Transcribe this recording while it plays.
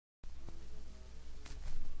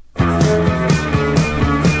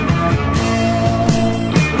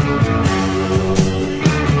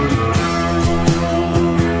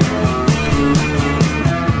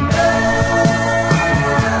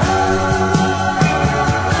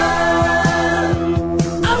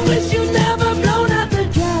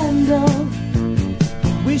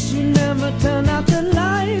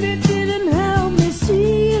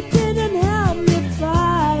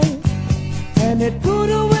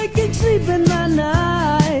sleeping my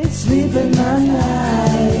nights, sleeping my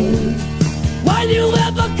nights. While you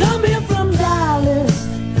ever come here from Dallas,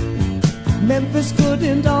 Memphis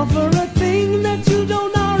couldn't offer a thing that you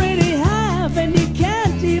don't already have, and you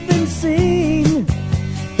can't even sing.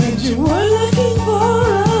 And you were looking for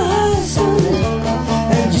a husband,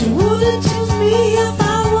 and you wouldn't choose me if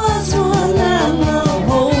I was one. I know the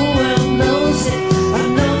whole world knows it. I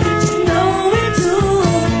know that you know it too.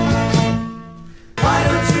 Why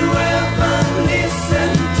don't you ever listen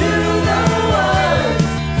to the words?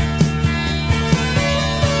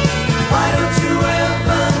 Why don't you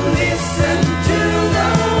ever listen to the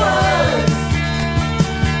words?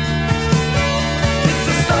 It's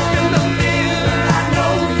the stuff in the middle I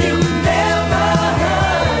know you never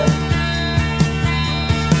heard.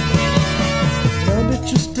 Not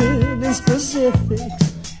interested in specifics,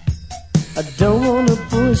 I don't wanna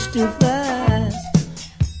push too fast.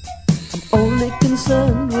 I'm only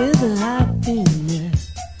concerned with happiness,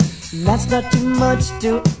 and that's not too much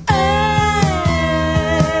to ask.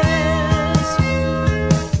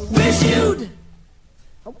 Wish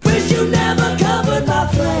you never covered my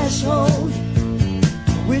threshold.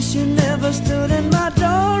 Wish you never stood in my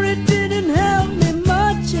door. It didn't help me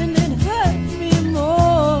much, and it hurt me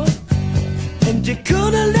more. And you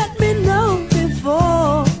could have let